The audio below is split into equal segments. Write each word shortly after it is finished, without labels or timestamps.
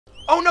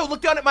Oh no,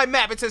 look down at my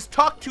map. It says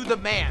talk to the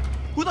man.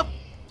 Who the...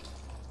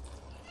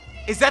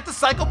 Is that the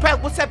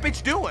psychopath? What's that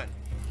bitch doing?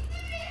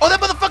 Oh, that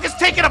motherfucker's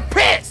taking a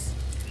piss!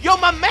 Yo,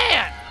 my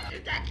man!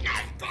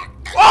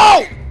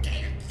 Oh!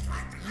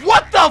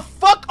 What the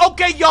fuck?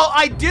 Okay, y'all,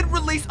 I did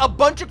release a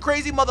bunch of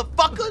crazy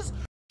motherfuckers.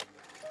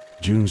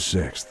 June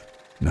 6th,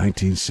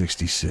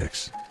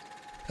 1966.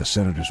 A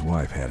senator's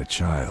wife had a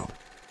child.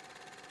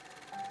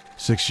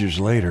 6 years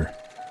later,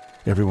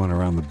 everyone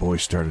around the boy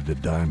started to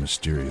die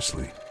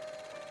mysteriously.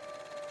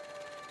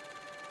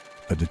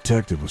 A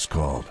detective was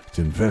called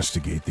to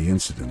investigate the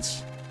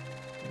incidents.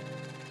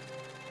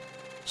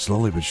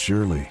 Slowly but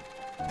surely,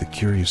 the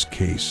curious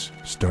case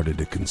started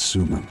to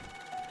consume him.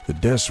 The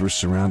deaths were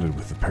surrounded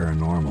with the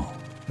paranormal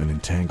and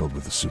entangled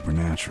with the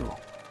supernatural.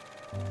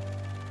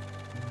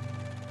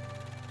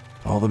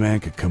 All the man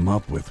could come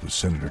up with was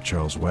Senator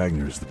Charles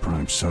Wagner as the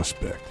prime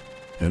suspect,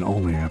 and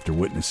only after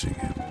witnessing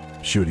him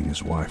shooting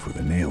his wife with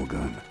a nail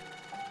gun.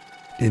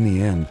 In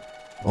the end,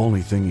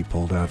 only thing he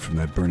pulled out from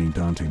that burning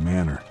Dante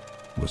manor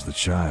was the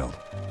child.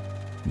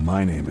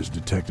 My name is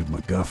Detective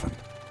MacGuffin,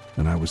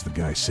 and I was the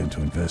guy sent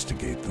to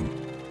investigate them.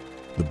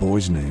 The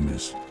boy's name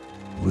is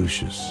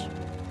Lucius.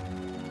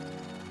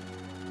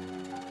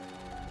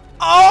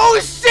 Oh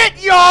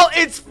shit, y'all!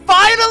 It's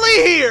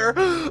finally here!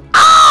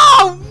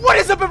 Ah! What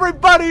is up,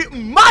 everybody?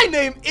 My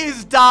name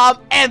is Dom,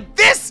 and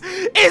this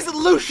is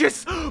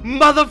Lucius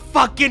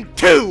motherfucking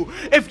 2.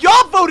 If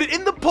y'all voted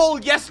in the poll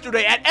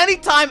yesterday at any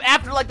time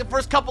after like the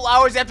first couple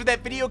hours after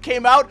that video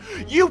came out,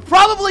 you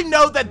probably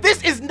know that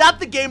this is not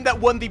the game that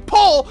won the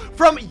poll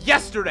from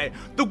yesterday.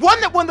 The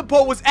one that won the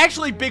poll was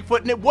actually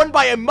Bigfoot, and it won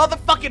by a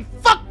motherfucking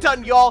fuck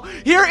ton, y'all.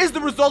 Here is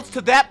the results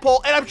to that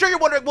poll, and I'm sure you're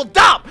wondering, well,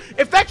 Dom,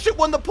 if that shit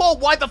won the poll,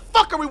 why the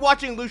fuck are we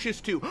watching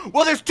Lucius 2?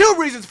 Well, there's two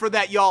reasons for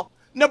that, y'all.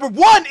 Number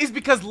one is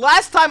because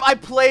last time I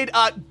played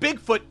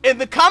Bigfoot, in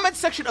the comment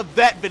section of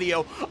that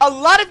video, a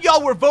lot of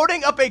y'all were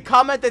voting up a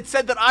comment that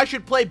said that I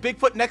should play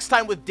Bigfoot next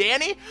time with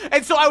Danny,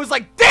 and so I was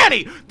like,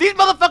 Danny, these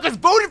motherfuckers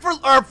voted for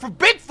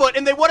Bigfoot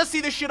and they want to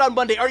see this shit on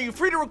Monday. Are you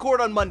free to record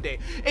on Monday?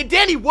 And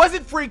Danny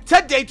wasn't free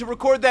today to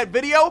record that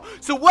video,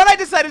 so what I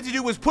decided to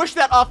do was push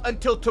that off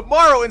until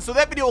tomorrow, and so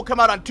that video will come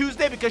out on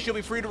Tuesday because she'll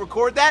be free to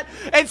record that.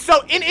 And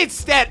so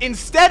instead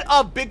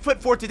of Bigfoot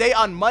for today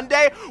on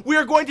Monday, we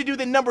are going to do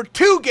the number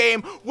 2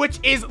 game, which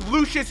is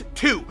Lucius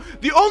 2.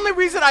 The only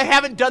reason I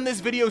haven't done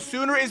this video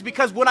sooner is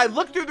because when I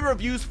looked through the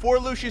reviews for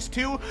Lucius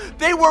 2,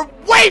 they were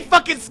way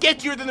fucking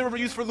sketchier than the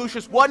reviews for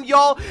Lucius 1,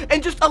 y'all,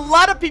 and just a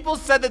lot of people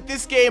said that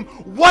this game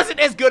wasn't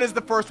as good as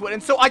the first one,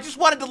 and so I just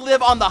wanted to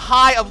live on the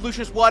high of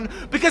Lucius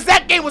 1, because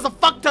that game was a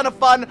fuck ton of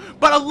fun,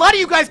 but a lot of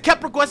you guys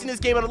kept requesting this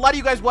game, and a lot of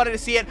you guys wanted to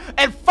see it,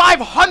 and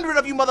 500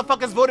 of you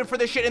motherfuckers voted for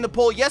this shit in the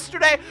poll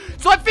yesterday,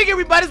 so I figured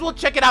we might as well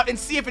check it out and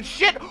see if it's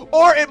shit,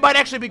 or it might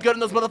actually be good,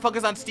 and those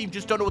motherfuckers on Steam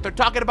just don't know what they're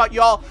talking about,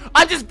 y'all.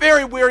 I'm just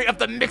very weary of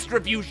the mixed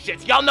review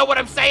shit. Y'all know what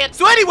I'm saying?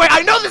 So anyway,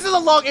 I know this is a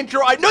long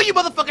intro. I know you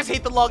motherfuckers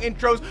hate the long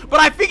intros, but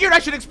I figured I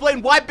should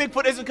explain why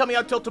Bigfoot isn't coming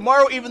out till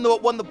tomorrow, even though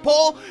it won the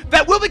poll.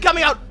 That will be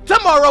coming out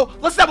tomorrow.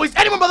 Let's not waste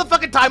any more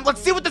motherfucking time. Let's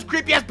see what this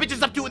creepy ass bitch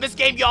is up to in this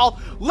game, y'all.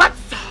 Let's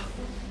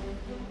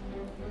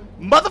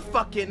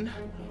motherfucking...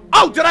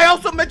 Oh, did I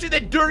also mention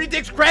that Dirty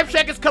Dick's Crab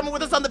Shack is coming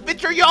with us on the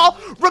picture, y'all?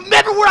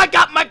 Remember where I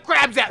got my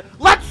crabs at.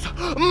 Let's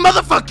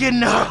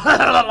motherfucking...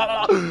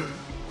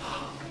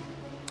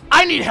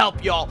 I need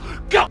help, y'all.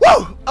 Go!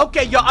 Woo!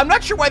 Okay, y'all, I'm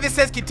not sure why this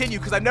says continue,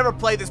 because I've never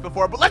played this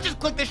before, but let's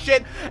just click this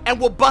shit, and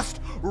we'll bust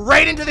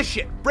right into the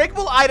shit.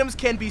 Breakable items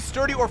can be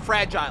sturdy or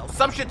fragile.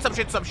 Some shit, some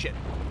shit, some shit.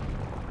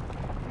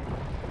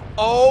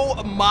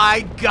 Oh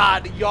my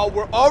god, y'all,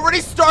 we're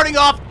already starting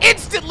off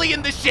instantly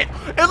in this shit.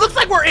 It looks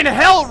like we're in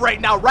hell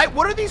right now, right?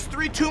 What are these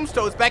 3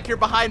 tombstones back here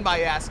behind my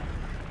ass?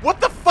 What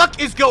the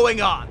fuck is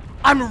going on?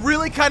 I'm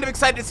really kind of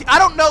excited to see. I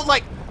don't know,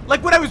 like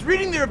when I was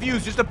reading the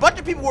reviews, just a bunch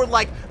of people were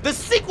like, the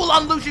sequel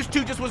on Lucius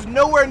 2 just was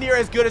nowhere near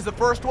as good as the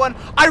first one.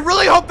 I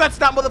really hope that's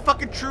not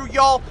motherfucking true,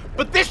 y'all,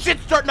 but this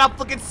shit's starting off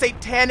looking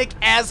satanic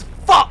as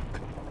fuck.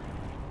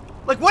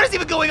 Like, what is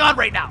even going on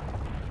right now?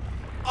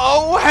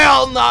 Oh,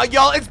 hell no,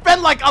 y'all. It's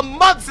been like a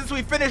month since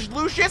we finished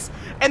Lucius,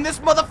 and this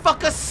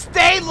motherfucker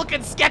stay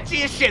looking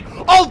sketchy as shit.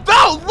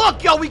 Although,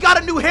 look, y'all, we got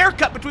a new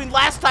haircut between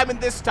last time and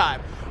this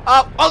time.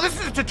 Oh, this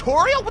is a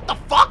tutorial? What the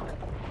fuck?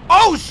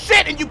 Oh,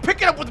 shit, and you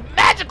pick it up with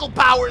magical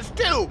powers,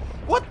 too.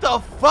 What the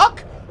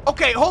fuck?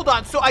 Okay, hold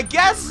on. So I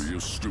guess... Very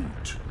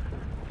astute.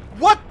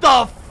 What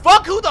the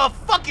fuck? Who the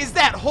fuck is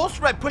that?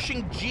 Holster by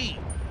pushing G.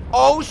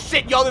 Oh,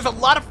 shit, yo, there's a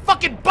lot of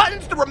fucking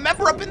buttons to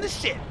remember up in this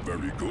shit.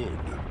 Very good.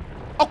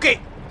 Okay,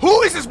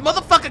 who is this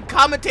motherfucker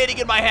commentating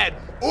in my head?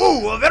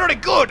 Ooh, very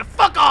good.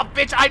 Fuck off,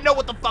 bitch. I know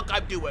what the fuck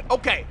I'm doing.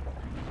 Okay.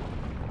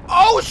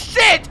 Oh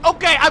shit!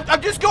 Okay,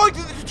 I'm just going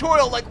through the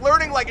tutorial, like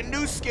learning like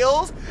new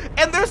skills,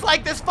 and there's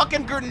like this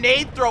fucking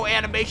grenade throw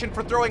animation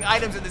for throwing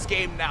items in this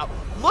game now.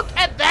 Look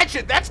at that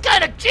shit, that's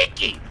kind of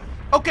cheeky!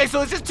 Okay,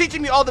 so it's just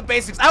teaching me all the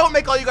basics. I won't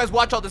make all you guys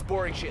watch all this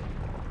boring shit.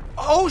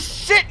 Oh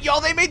shit, y'all,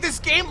 they made this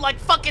game like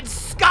fucking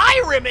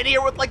Skyrim in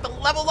here with like the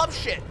level up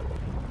shit.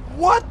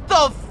 What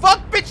the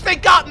fuck, bitch? They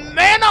got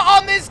mana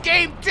on this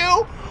game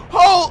too?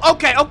 Oh,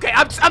 okay.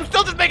 I'm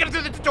still just making it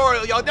through the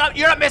tutorial, y'all.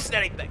 You're not missing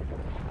anything.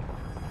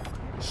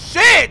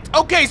 Shit!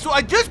 Okay, so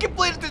I just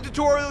completed the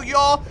tutorial,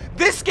 y'all.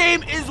 This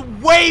game is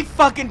way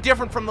fucking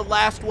different from the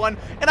last one,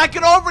 and I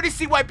can already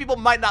see why people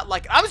might not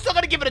like it. I'm still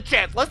gonna give it a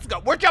chance. Let's go.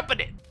 We're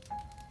jumping in.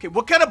 Okay,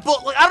 what kind of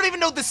like, I don't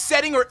even know the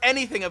setting or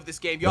anything of this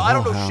game, y'all. I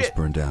don't know shit. The house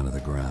burned down to the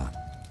ground,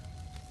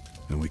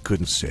 and we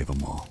couldn't save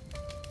them all.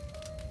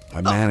 I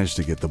managed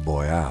to get the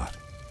boy out,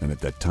 and at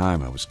that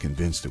time I was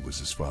convinced it was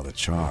his father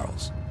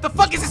Charles. The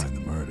fuck is this behind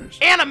the murders?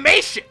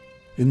 Animation?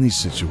 In these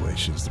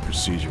situations, the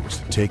procedure was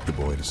to take the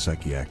boy to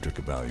psychiatric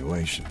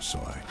evaluation, so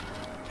I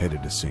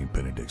headed to St.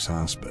 Benedict's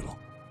Hospital,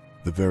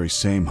 the very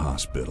same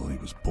hospital he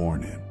was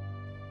born in.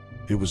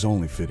 It was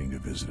only fitting to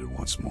visit it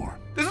once more.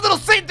 There's a little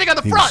Satan thing on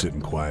the He front! was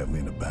sitting quietly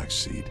in the back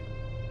seat,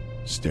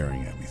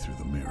 staring at me through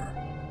the mirror.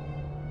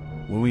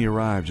 When we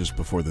arrived just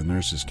before the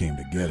nurses came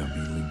to get him, he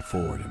leaned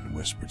forward and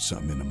whispered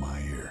something into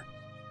my ear.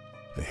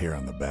 The hair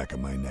on the back of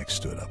my neck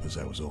stood up as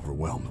I was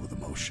overwhelmed with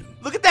emotion.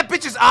 Look at that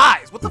bitch's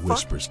eyes! What the fuck? The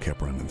whispers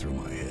kept running through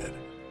my head,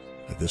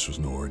 that this was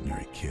no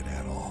ordinary kid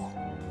at all.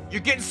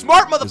 You're getting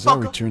smart, motherfucker! As I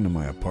returned to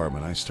my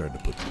apartment, I started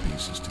to put the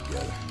pieces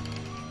together.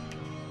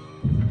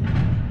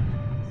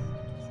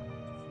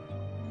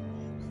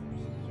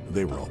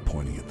 They were all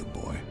pointing at the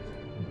boy.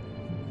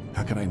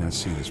 How could I not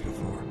see this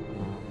before?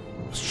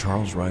 Was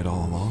Charles right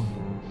all along?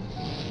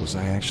 Was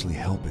I actually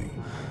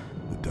helping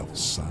the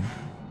devil's son?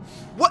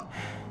 What?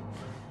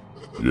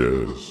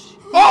 Yes.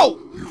 Oh!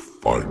 You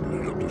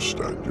finally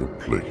understand your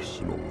place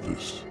in all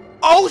this.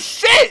 Oh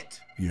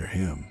shit! You're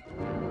him,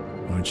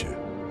 aren't you?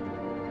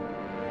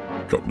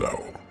 Come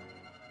now.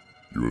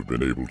 You have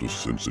been able to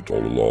sense it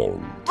all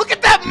along. Look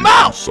at that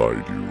mouth!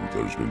 Inside you,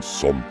 there's been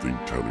something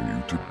telling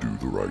you to do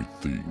the right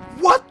thing.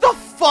 What the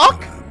fuck?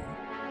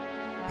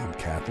 But I'm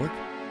Catholic?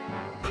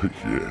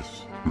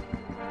 Yes.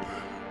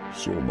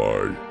 So am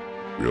I.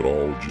 We are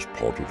all just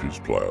part of his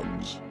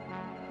plans.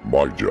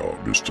 My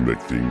job is to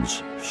make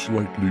things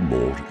slightly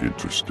more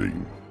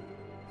interesting.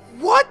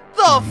 What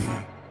the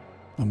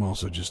I'm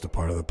also just a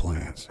part of the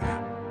plans.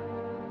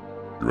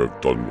 You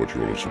have done what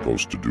you are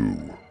supposed to do,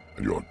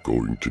 and you are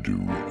going to do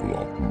a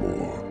lot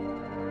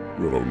more.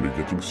 We're only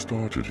getting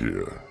started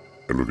here.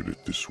 And look at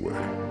it this way.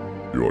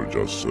 You are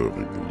just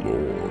serving the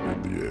Lord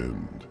in the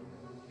end.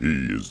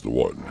 He is the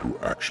one who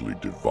actually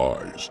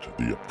devised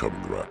the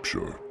upcoming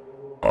rapture.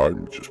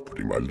 I'm just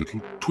putting my little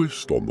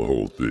twist on the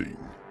whole thing.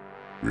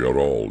 We are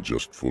all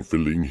just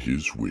fulfilling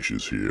his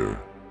wishes here.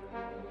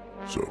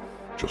 So,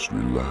 just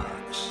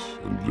relax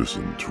and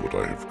listen to what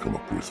I have come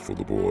up with for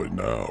the boy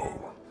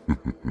now.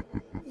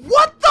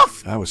 What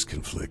the I was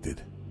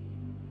conflicted,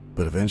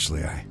 but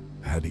eventually I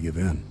had to give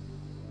in.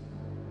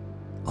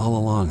 All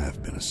along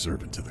I've been a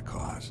servant to the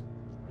cause.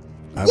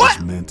 I What?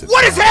 was meant to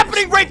What is die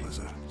happening right- as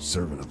a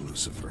servant of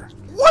Lucifer.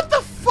 What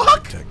the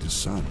fuck? Protect his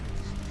son.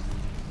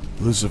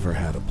 Lucifer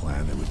had a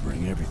plan that would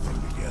bring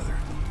everything together,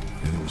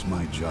 and it was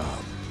my job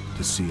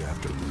to see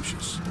after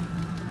Lucius.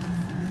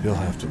 He'll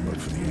have to look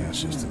for the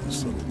answers to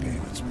this little game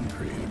that's been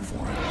created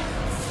for him.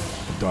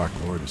 The Dark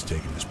Lord has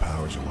taken his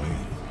powers away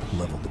and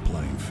leveled the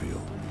playing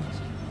field.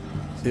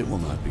 It will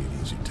not be an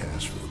easy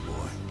task for the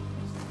boy,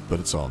 but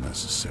it's all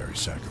necessary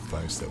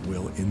sacrifice that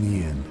will, in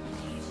the end,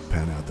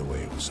 pan out the way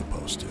it was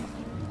supposed to.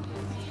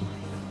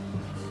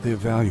 They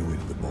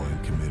evaluated the boy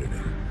and committed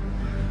him.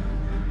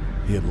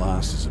 He had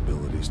lost his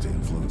abilities to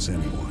influence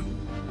anyone.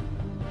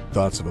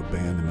 Thoughts of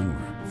abandonment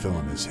were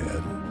filling his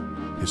head.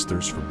 His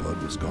thirst for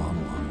blood was gone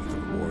along with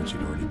the rewards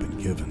he'd already been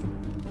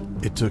given.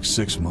 It took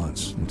 6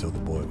 months until the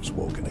boy was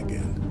woken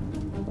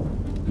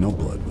again. No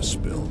blood was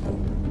spilled.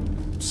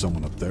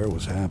 Someone up there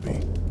was happy.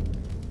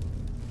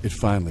 It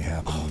finally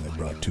happened when they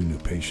brought 2 new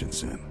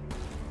patients in.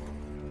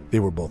 They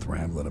were both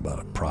rambling about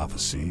a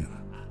prophecy, and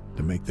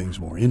to make things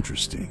more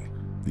interesting,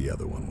 the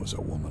other one was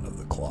a woman of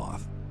the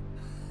cloth.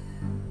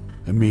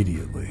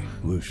 Immediately,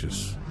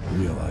 Lucius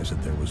realized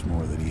that there was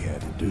more that he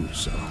had to do,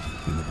 so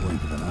in the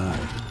blink of an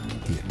eye,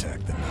 he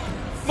attacked the nun.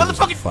 There was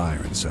a Motherfucking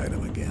fire inside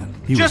him again.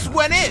 He just was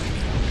went in.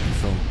 He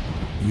felt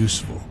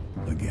useful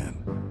again.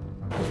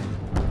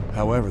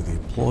 However, the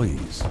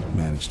employees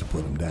managed to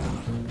put him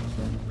down.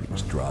 He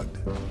was drugged.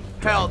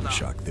 Hell to no.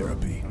 Shock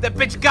therapy. That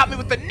bitch got me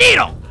with the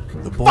needle.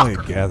 The boy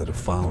had gathered a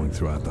following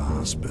throughout the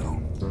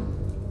hospital.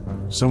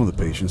 Some of the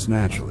patients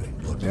naturally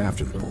looked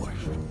after the boy,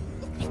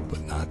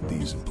 but not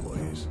these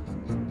employees.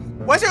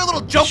 Why is there a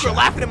little joker Shot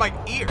laughing in my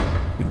ear?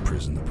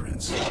 Imprisoned the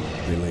prince.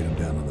 They laid him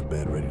down on the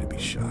bed ready to be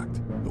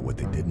shocked. But what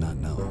they did not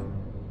know,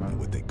 and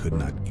what they could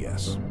not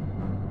guess,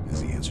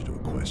 is the answer to a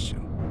question.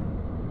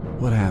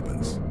 What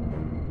happens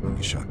when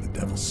you shock the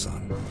devil's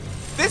son?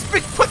 This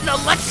bitch putting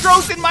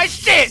electrodes in my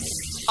shit.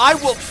 I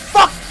will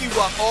fuck you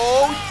up.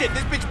 Oh shit,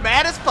 this bitch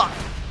mad as fuck.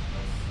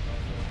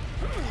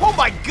 Oh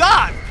my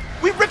god.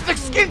 We ripped the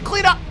skin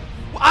clean up.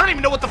 I don't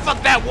even know what the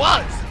fuck that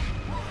was.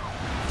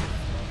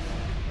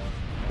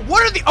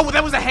 What are the... Oh,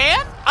 that was a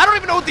hand? I don't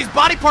even know what these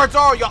body parts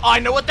are, y'all. I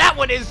know what that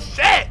one is.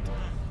 Shit.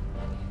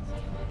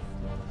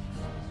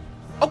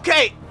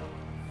 Okay.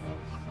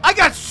 I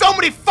got so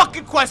many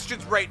fucking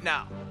questions right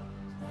now.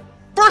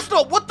 First of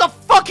all, what the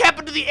fuck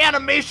happened to the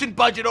animation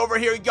budget over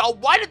here, y'all?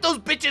 Why did those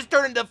bitches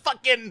turn into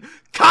fucking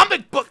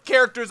comic book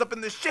characters up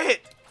in this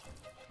shit?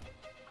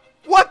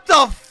 What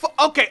the fuck?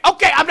 Okay,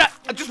 I'm not.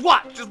 Just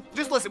watch.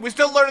 Just listen. We're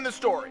still learning the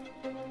story.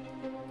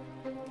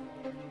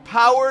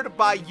 Powered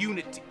by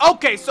Unity.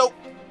 Okay, so,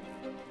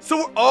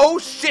 oh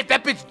shit,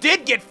 that bitch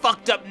did get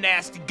fucked up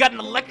nasty. Got an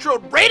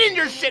electrode right in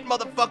your shit,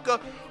 motherfucker.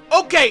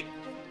 Okay.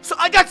 So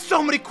I got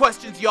so many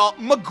questions, y'all.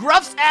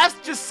 McGruff's ass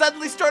just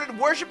suddenly started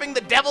worshiping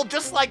the devil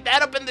just like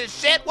that up in this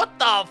shit? What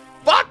the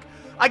fuck?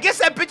 I guess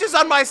that bitch is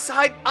on my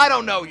side. I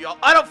don't know, y'all.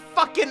 I don't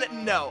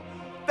fucking know.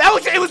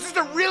 It was just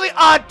a really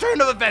odd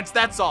turn of events,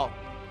 that's all.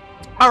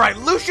 Alright,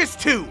 Lucius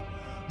II,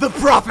 the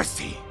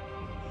prophecy.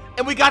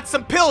 And we got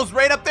some pills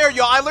right up there,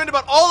 y'all. I learned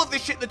about all of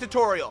this shit in the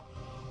tutorial.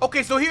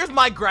 Okay, so here's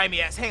my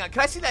grimy ass. Hang on,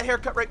 can I see that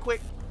haircut right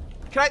quick?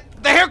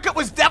 The haircut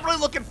was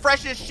definitely looking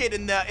fresh as shit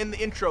in the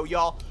intro,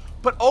 y'all.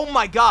 But oh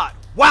my god.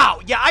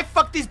 Wow, yeah, I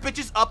fucked these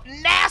bitches up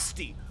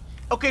nasty.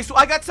 Okay, so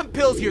I got some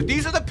pills here.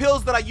 These are the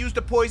pills that I used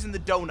to poison the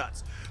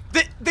donuts.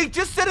 They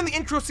just said in the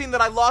intro scene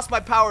that I lost my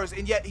powers,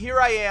 and yet here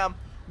I am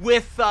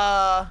with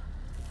my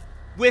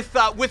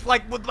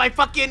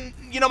fucking,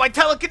 you know, my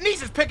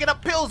telekinesis picking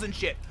up pills and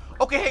shit.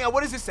 Okay, hang on,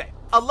 what does this say?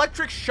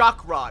 Electric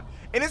shock rod.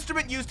 An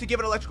instrument used to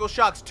give it electrical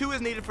shocks. 2 is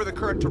needed for the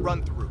current to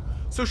run through.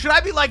 So should I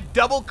be like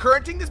double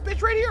currenting this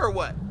bitch right here or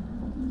what?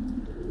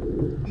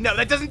 No,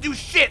 that doesn't do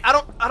shit. I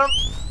don't.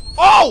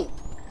 Oh!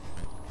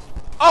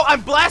 Oh,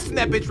 I'm blasting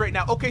that bitch right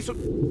now. Okay, so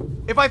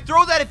if I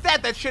throw that at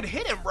that should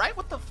hit him, right?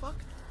 What the fuck?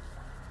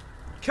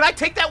 Can I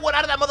take that one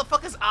out of that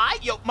motherfucker's eye?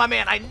 Yo, my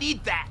man, I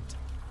need that.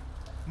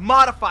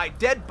 Modify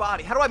dead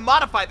body. How do I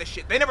modify this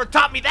shit? They never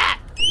taught me that.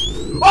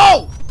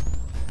 Oh!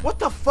 What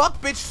the fuck,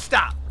 bitch?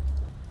 Stop.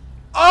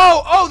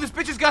 Oh, this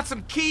bitch has got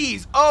some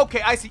keys.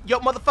 Okay, I see. Yo,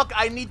 motherfucker,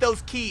 I need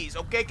those keys.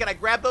 Okay, can I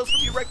grab those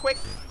from you right quick?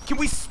 Can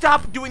we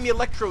stop doing the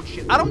electrode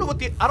shit? I don't know what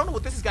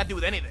this has got to do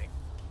with anything.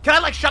 Can I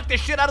like shuck this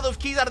shit out of those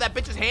keys out of that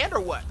bitch's hand or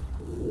what?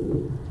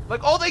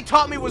 Like all they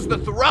taught me was the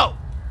throw.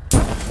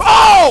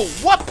 Oh,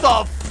 what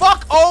the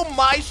fuck? Oh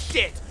my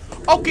shit.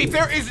 Okay,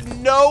 there is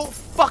no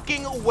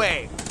fucking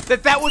way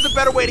that was a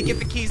better way to get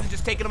the keys than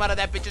just taking them out of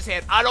that bitch's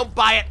hand. I don't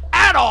buy it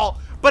at all,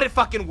 but it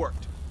fucking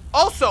worked.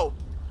 Also,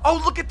 oh,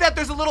 look at that.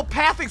 There's a little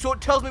pathing, so it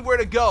tells me where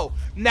to go.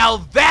 Now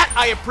that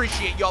I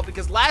appreciate, y'all,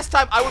 because last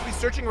time I would be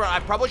searching around.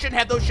 I probably shouldn't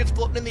have those shits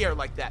floating in the air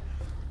like that.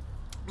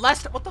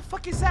 Last time, what the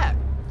fuck is that?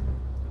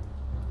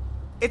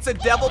 It's a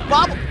devil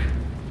bobble.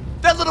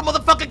 That little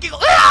motherfucker giggle.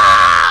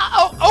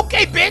 Ah! Oh,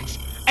 okay, bitch.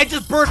 And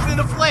just burst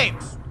into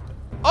flames.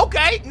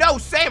 Okay, no,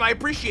 same. I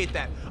appreciate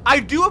that. I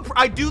do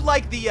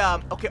like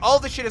the, okay, all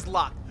the shit is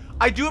locked.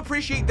 I do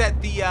appreciate that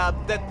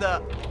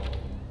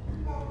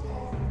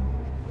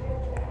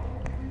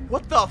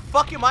what the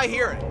fuck am I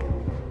hearing?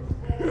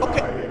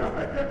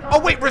 Okay. Oh,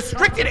 wait,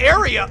 restricted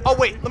area. Oh,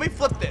 wait, let me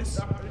flip this.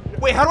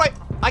 Wait, how do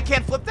I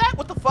can't flip that?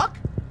 What the fuck?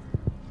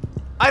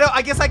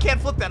 I guess I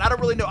can't flip that. I don't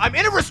really know. I'm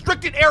in a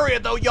restricted area,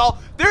 though, y'all.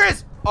 There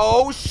is,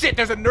 oh, shit,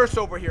 there's a nurse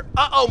over here.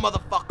 Uh-oh,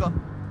 motherfucker.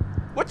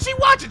 What's she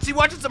watching? She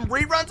watching some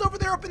reruns over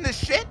there up in this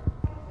shit?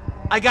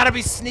 I gotta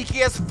be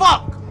sneaky as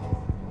fuck.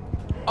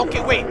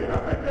 Okay, wait.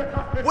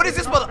 What is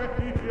this mother...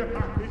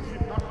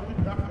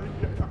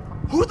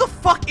 Who the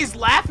fuck is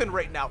laughing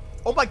right now?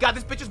 Oh my god,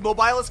 this bitch is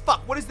mobile as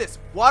fuck. What is this?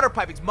 Water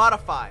pipings,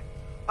 modify.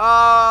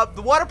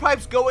 The water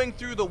pipes going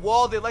through the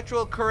wall, the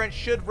electrical current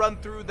should run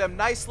through them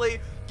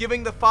nicely,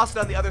 giving the faucet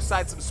on the other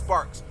side some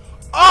sparks.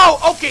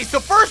 Oh, okay, so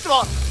first of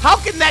all, how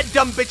can that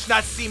dumb bitch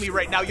not see me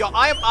right now, y'all?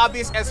 I am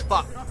obvious as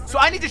fuck. So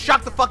I need to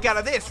shock the fuck out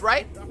of this,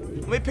 right?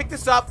 Let me pick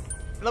this up,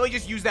 and let me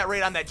just use that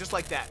right on that, just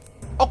like that.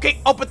 Okay,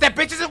 oh, but that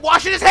bitch isn't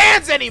washing his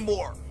hands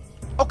anymore.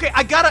 Okay,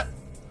 I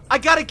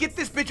gotta get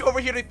this bitch over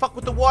here to fuck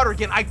with the water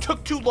again. I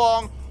took too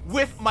long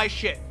with my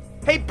shit.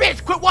 Hey,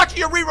 bitch, quit watching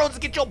your reruns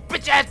and get your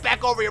bitch ass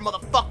back over here,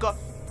 motherfucker.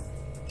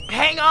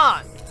 Hang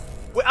on.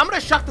 Wait, I'm gonna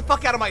shock the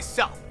fuck out of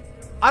myself.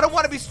 I don't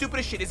want to be stupid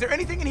as shit. Is there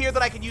anything in here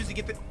that I can use to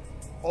get the...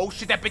 Oh,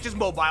 shit, that bitch is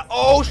mobile.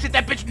 Oh, shit,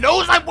 that bitch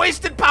knows I'm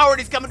wasting power and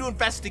he's coming to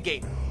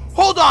investigate.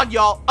 Hold on,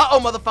 y'all. Uh-oh,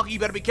 motherfucker, you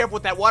better be careful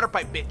with that water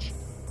pipe, bitch.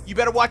 You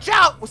better watch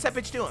out. What's that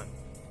bitch doing?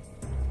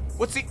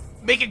 What's he...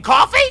 Making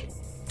coffee?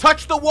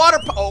 Touch the water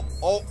pipe.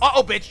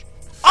 Uh-oh, bitch.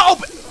 Uh-oh,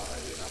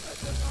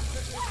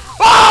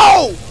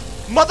 oh!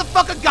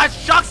 Motherfucker got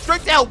shocked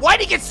straight down. Why'd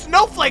he get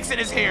snowflakes in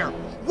his hair?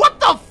 What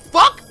the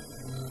fuck?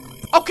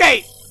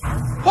 Okay,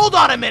 hold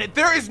on a minute.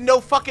 There is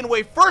no fucking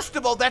way. First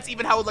of all, that's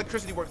even how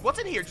electricity works. What's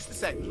in here? Just a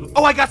sec.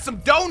 Oh, I got some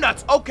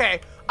donuts. Okay,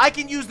 I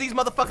can use these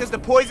motherfuckers to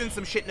poison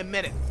some shit in a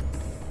minute.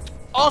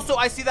 Also,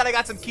 I see that I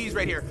got some keys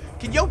right here.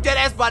 Can yo dead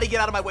ass body get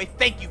out of my way?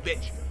 Thank you,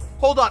 bitch.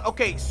 Hold on.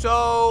 Okay,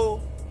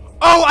 so...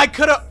 Oh, I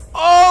could've...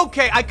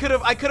 Okay, I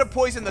could've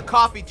poisoned the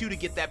coffee, too, to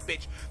get that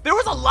bitch. There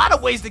was a lot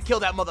of ways to kill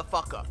that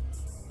motherfucker.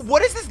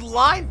 What is this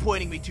line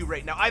pointing me to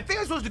right now? I think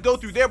I'm supposed to go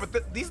through there,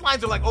 but these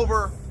lines are, like,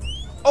 over...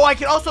 Oh, I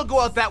can also go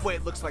out that way,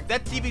 it looks like.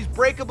 That TV's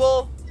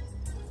breakable.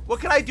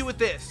 What can I do with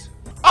this?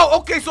 Oh,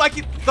 okay, so I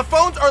can... The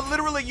phones are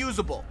literally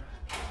usable.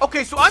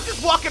 Okay, so I'm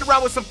just walking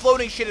around with some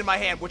floating shit in my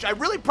hand, which I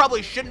really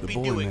probably shouldn't be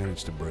doing. The boy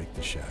managed to break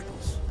the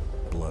shackles.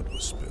 blood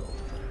was spilled,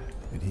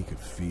 and he could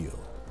feel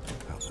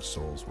how the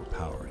souls were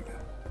powering it.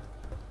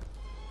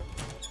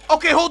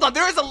 Okay, hold on.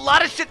 There is a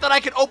lot of shit that I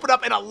can open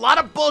up and a lot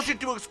of bullshit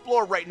to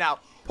explore right now.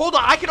 Hold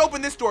on, I can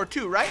open this door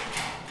too, right?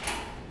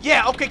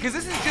 Yeah, okay, because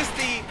this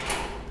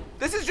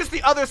is just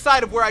the other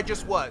side of where I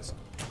just was.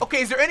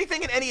 Okay, is there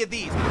anything in any of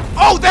these?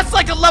 Oh, that's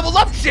like a level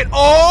up shit.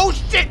 Oh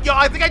shit, yo,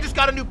 I think I just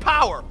got a new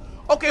power.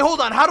 Okay,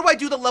 hold on. How do I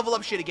do the level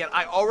up shit again?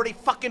 I already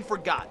fucking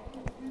forgot.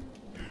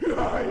 Who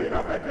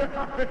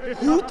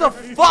the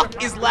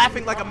fuck is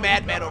laughing like a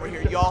madman over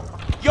here, y'all?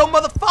 Yo,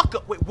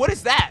 motherfucker. Wait, what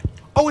is that?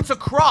 Oh, it's a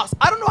cross.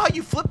 I don't know how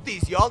you flip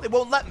these, y'all. They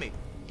won't let me.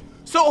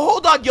 So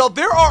hold on, y'all.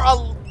 There are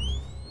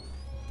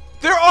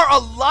a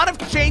lot of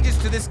changes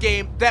to this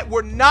game that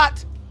were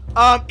not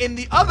in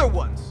the other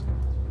ones.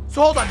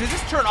 So hold on. Does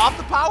this turn off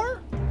the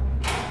power?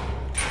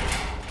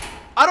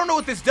 I don't know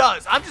what this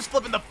does. I'm just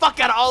flipping the fuck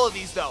out of all of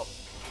these, though.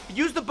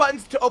 Use the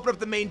buttons to open up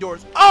the main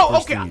doors. Oh, okay.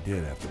 First thing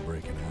he did after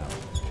breaking out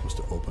was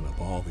to open up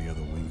all the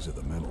other wings of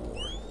the mental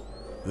ward.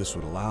 This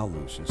would allow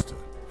Lucius to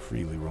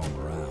freely roam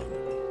around,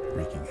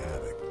 wreaking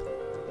havoc.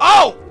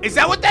 Oh, is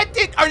that what that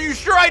did? Are you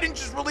sure I didn't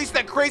just release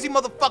that crazy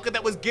motherfucker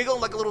that was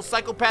giggling like a little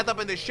psychopath up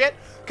in this shit?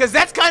 Because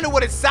that's kind of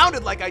what it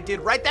sounded like I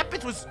did, right? That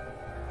bitch was...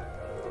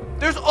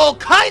 There's all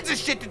kinds of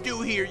shit to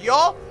do here,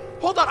 y'all.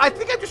 Hold on, I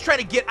think I'm just trying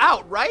to get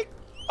out, right?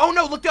 Oh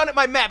no, look down at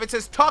my map. It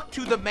says talk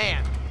to the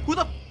man. Who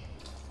the...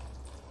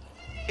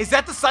 Is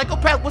that the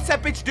psychopath? What's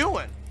that bitch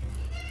doing?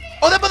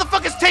 Oh, that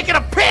motherfucker's taking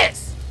a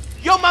piss!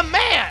 Yo, my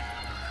man!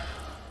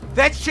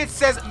 That shit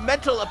says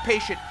mental a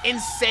patient,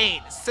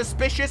 insane,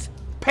 suspicious,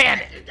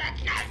 panic.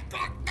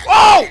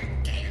 Oh!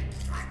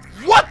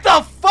 What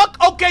the fuck?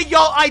 Okay,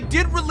 y'all, I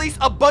did release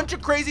a bunch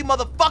of crazy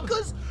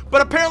motherfuckers,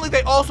 but apparently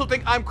they also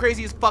think I'm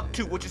crazy as fuck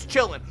too, which is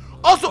chilling.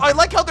 Also, I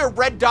like how there are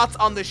red dots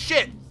on the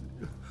shit.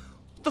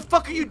 What the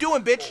fuck are you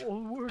doing, bitch?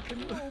 All work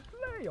and no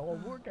play, all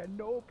work and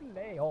no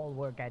play, all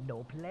work and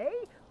no play.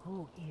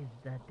 Who is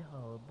the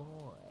dull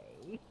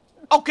boy?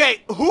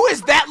 Okay, who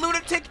is that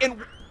lunatic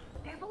and...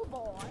 Devil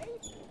boy?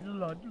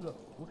 Ludlow,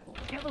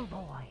 devil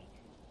boy.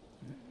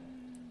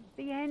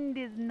 The end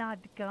is not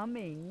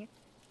coming.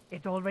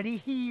 It's already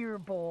here,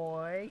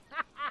 boy.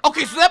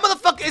 Okay, so that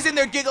motherfucker is in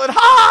there giggling,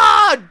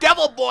 ha,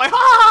 devil boy,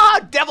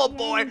 ha, devil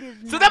boy.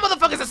 So that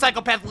motherfucker's a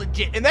psychopath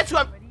legit, and that's who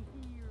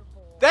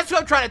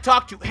I'm trying to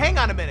talk to. Hang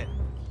on a minute.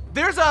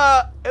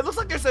 It looks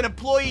like there's an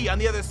employee on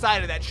the other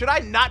side of that. Should I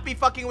not be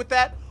fucking with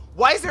that?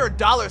 Why is there a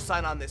dollar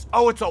sign on this?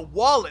 Oh, it's a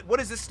wallet. What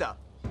is this stuff?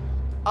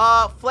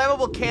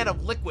 Flammable can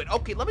of liquid.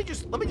 Okay, let me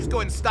just go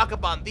ahead and stock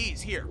up on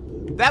these here.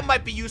 That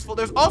might be useful.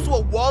 There's also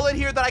a wallet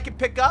here that I can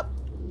pick up.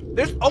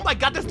 Oh my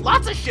god, there's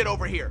lots of shit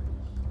over here.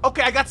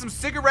 Okay, I got some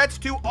cigarettes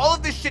too. All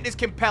of this shit is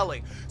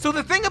compelling. So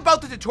the thing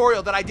about the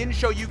tutorial that I didn't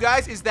show you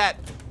guys is that...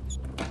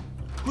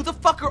 Who the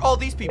fuck are all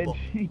these people?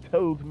 And she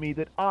told me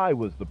that I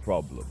was the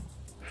problem.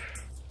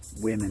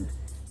 Women.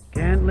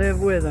 Can't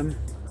live with them.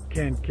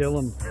 Can't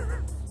kill them.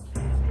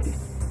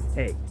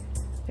 Hey.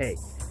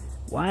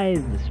 Why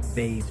is the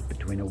space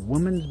between a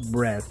woman's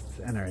breasts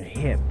and her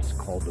hips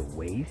called a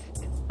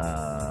waist?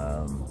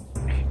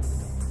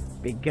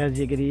 Because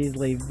you could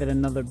easily fit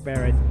another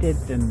pair of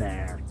tits in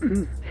there.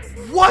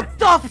 What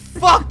the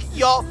fuck,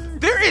 y'all?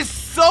 There is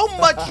so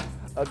much...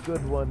 A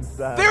good one,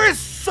 Sam. There is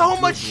so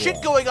much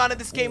shit going on in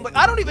this game. Like,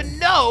 I don't even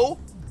know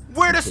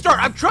where to start.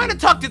 I'm trying to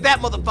talk to that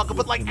motherfucker,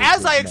 but like,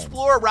 as I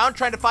explore around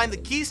trying to find the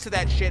keys to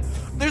that shit,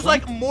 there's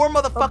like more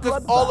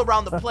motherfuckers all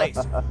around the place.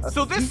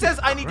 So this says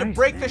I need to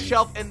break the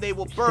shelf and they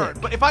will burn.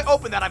 But if I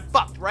open that, I'm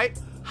fucked, right?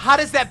 How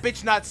does that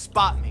bitch not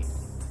spot me?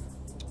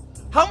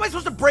 How am I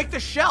supposed to break the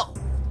shelf?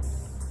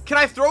 Can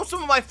I throw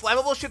some of my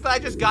flammable shit that I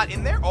just got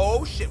in there?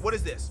 Oh shit, what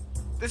is this?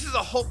 This is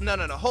a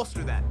no,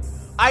 holster that.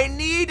 I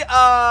need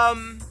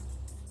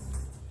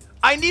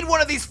one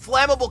of these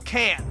flammable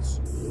cans.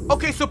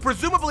 Okay, so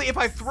presumably if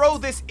I throw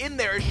this in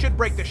there, it should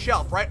break the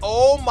shelf, right?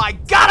 Oh my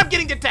god, I'm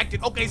getting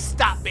detected. Okay,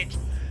 stop, bitch.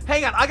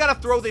 Hang on, I gotta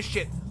throw this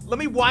shit. Let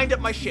me wind up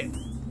my shit.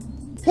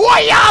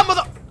 Hoo-yah,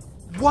 mother...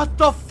 What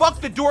the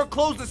fuck? The door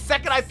closed the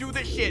second I threw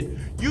this shit.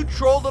 You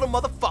troll little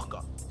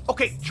motherfucker.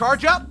 Okay,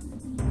 charge up.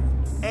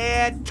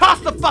 And toss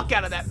the fuck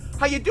out of that.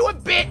 How you doing,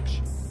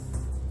 bitch?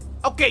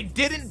 Okay,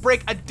 didn't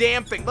break a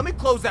damn thing. Let me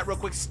close that real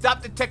quick.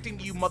 Stop detecting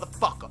me, you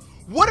motherfucker.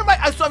 What am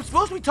I... So I'm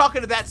supposed to be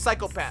talking to that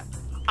psychopath.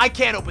 I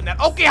can't open that.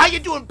 Okay, how you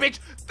doing, bitch?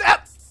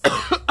 That...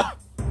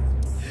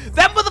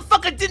 That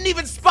motherfucker didn't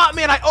even spot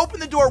me, and I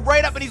opened the door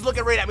right up, and he's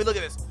looking right at me. Look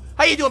at this.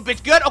 How you doing,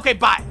 bitch? Good? Okay,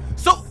 bye.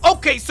 So,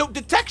 okay, so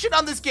detection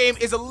on this game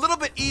is a little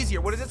bit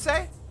easier. What does it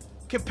say?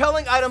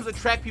 Compelling items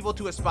attract people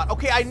to a spot.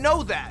 Okay, I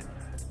know that.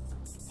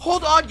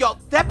 Hold on, y'all.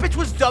 That bitch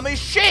was dumb as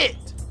shit.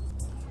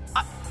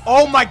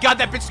 Oh my god,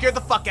 that bitch scared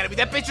the fuck out of me.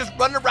 That bitch just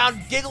running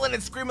around giggling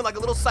and screaming like a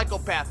little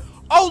psychopath.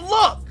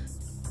 Oh, look.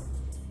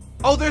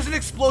 Oh, there's an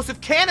explosive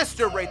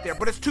canister right there,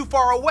 but it's too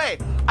far away.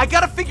 I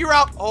gotta figure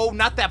out... Oh,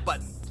 not that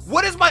button.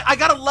 What is my... I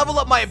gotta level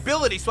up my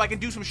ability so I can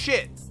do some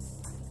shit.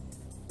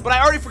 But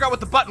I already forgot what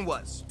the button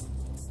was.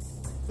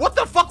 What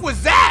the fuck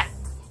was that?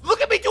 Look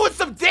at me doing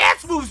some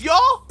dance moves,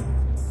 y'all.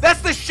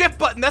 That's the shift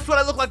button. That's what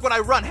I look like when I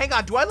run. Hang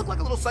on, do I look like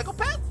a little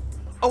psychopath?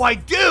 Oh, I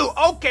do.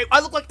 Okay, I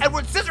look like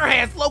Edward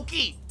Scissorhands,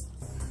 low-key.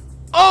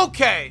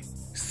 Okay,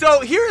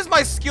 so here's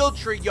my skill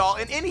tree, y'all,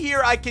 and in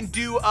here I can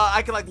do,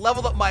 I can like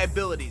level up my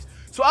abilities.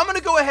 So I'm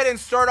gonna go ahead and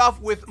start off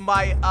with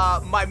my,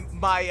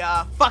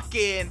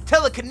 fucking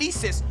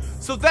telekinesis,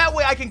 so that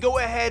way I can go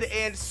ahead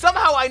and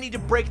somehow I need to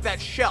break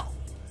that shelf.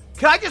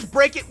 Can I just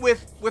break it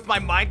with my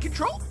mind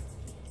control?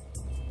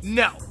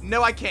 No,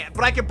 I can't,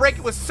 but I can break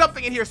it with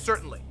something in here,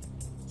 certainly.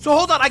 So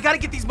hold on, I gotta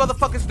get these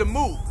motherfuckers to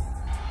move.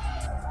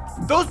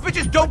 Those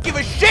bitches don't give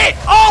a shit!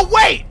 Oh,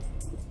 wait!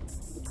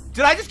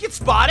 Did I just get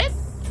spotted?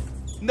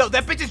 No,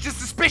 that bitch is just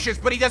suspicious,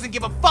 but he doesn't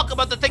give a fuck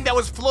about the thing that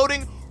was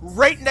floating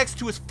right next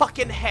to his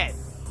fucking head.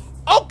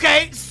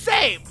 Okay,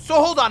 same. So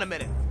hold on a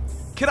minute.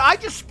 Can I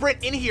just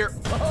sprint in here?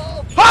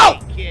 Okay,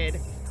 kid.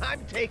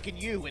 I'm taking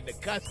you into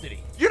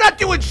custody. You're not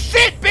doing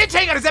shit, bitch!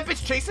 Hang on, is that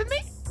bitch chasing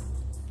me?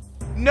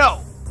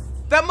 No.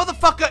 That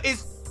motherfucker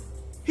is...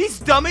 He's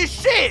dumb as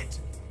shit!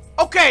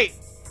 Okay.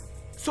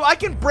 So I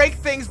can break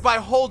things by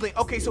holding...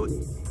 Okay, so...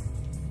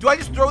 Do I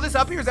just throw this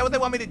up here? Is that what they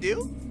want me to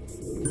do?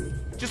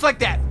 Just like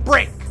that.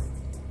 Break.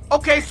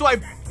 Okay, so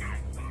I...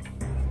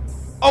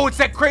 Oh, it's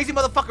that crazy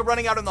motherfucker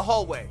running out in the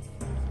hallway.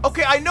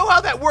 Okay, I know how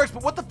that works,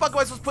 but what the fuck am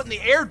I supposed to put in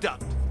the air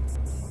duct?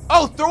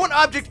 Oh, throw an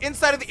object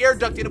inside of the air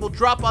duct and it will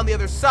drop on the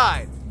other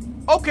side.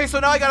 Okay, so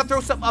now I gotta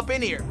throw something up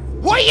in here.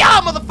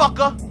 Hoo-yah,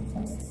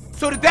 motherfucker!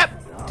 So did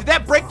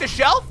that break the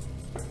shelf?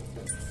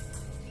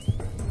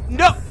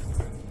 No.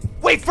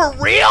 Wait, for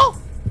real?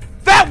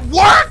 That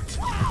worked?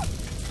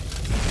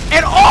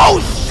 And oh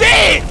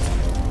shit!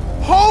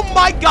 Oh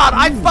my god,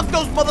 I fucked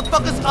those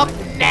motherfuckers up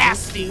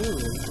nasty.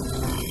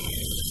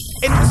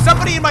 And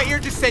somebody in my ear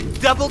just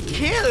said double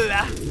kill.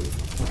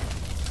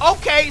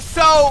 Okay,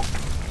 so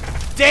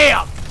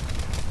damn.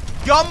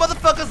 Y'all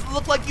motherfuckers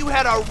look like you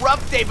had a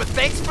rough day, but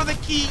thanks for the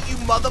key, you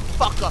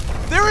motherfucker.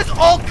 There is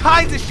all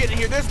kinds of shit in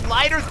here. There's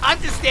lighters. I'm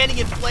just standing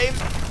in flames.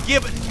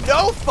 Give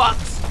no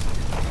fucks.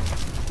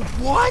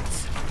 What?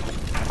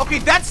 Okay,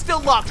 that's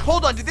still locked.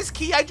 Hold on, did this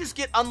key I just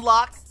get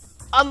unlocked?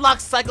 Unlock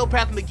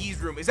Psychopath McGee's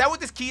room. Is that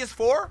what this key is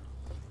for?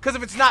 Because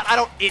if it's not,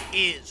 it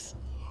is.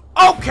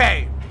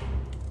 Okay.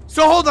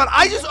 So hold on,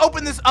 I just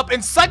opened this up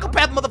and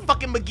Psychopath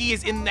motherfucking McGee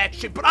is in that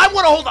shit. But I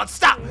wanna hold on,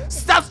 stop,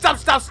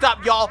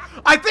 y'all.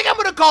 I think I'm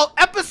gonna call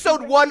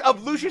episode 1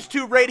 of Lucius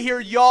 2 right here,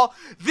 y'all.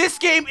 This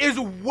game is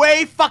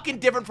way fucking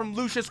different from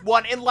Lucius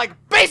 1 in like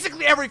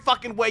basically every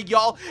fucking way,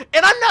 y'all.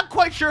 And I'm not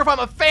quite sure if I'm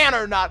a fan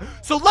or not.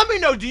 So let me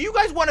know, do you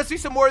guys wanna see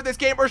some more of this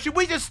game or should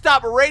we just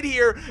stop right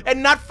here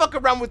and not fuck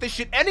around with this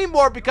shit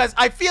anymore? Because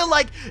I feel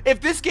like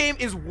if this game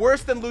is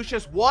worse than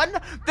Lucius 1,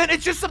 then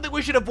it's just something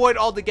we should avoid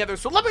altogether.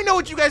 So let me know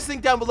what you guys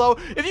think down below.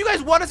 If you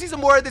guys want to see some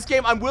more of this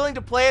game, I'm willing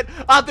to play it.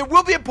 There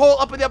will be a poll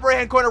up in the upper right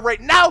hand corner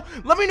right now.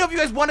 Let me know if you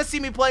guys want to see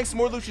me playing some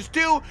more Lucius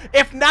 2.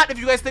 If not, if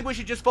you guys think we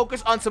should just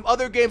focus on some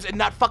other games and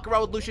not fuck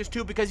around with Lucius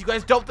 2 because you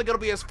guys don't think it'll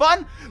be as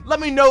fun, let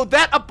me know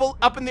that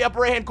up in the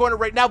upper right hand corner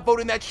right now. Vote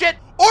in that shit.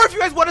 Or if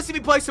you guys want to see me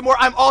play some more,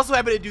 I'm also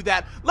happy to do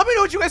that. Let me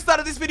know what you guys thought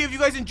of this video. If you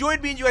guys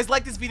enjoyed me and you guys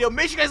liked this video,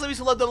 make sure you guys let me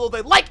some love down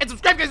below. Like and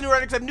subscribe, guys,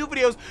 because I have new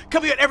videos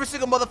coming out every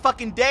single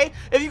motherfucking day.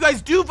 If you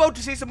guys do vote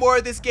to see some more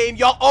of this game,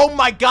 y'all, oh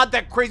my god,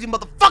 that crazy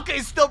motherfucker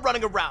is still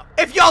running around.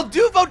 If y'all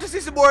do vote to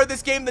see some more of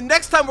this game, the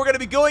next time we're gonna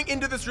be going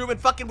into this room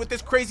and fucking with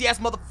this crazy ass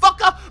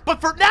motherfucker.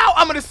 But for now,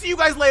 I'm gonna see you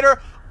guys later.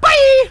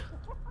 Bye!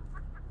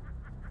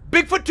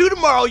 Bigfoot 2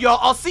 tomorrow, y'all.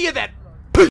 I'll see you then.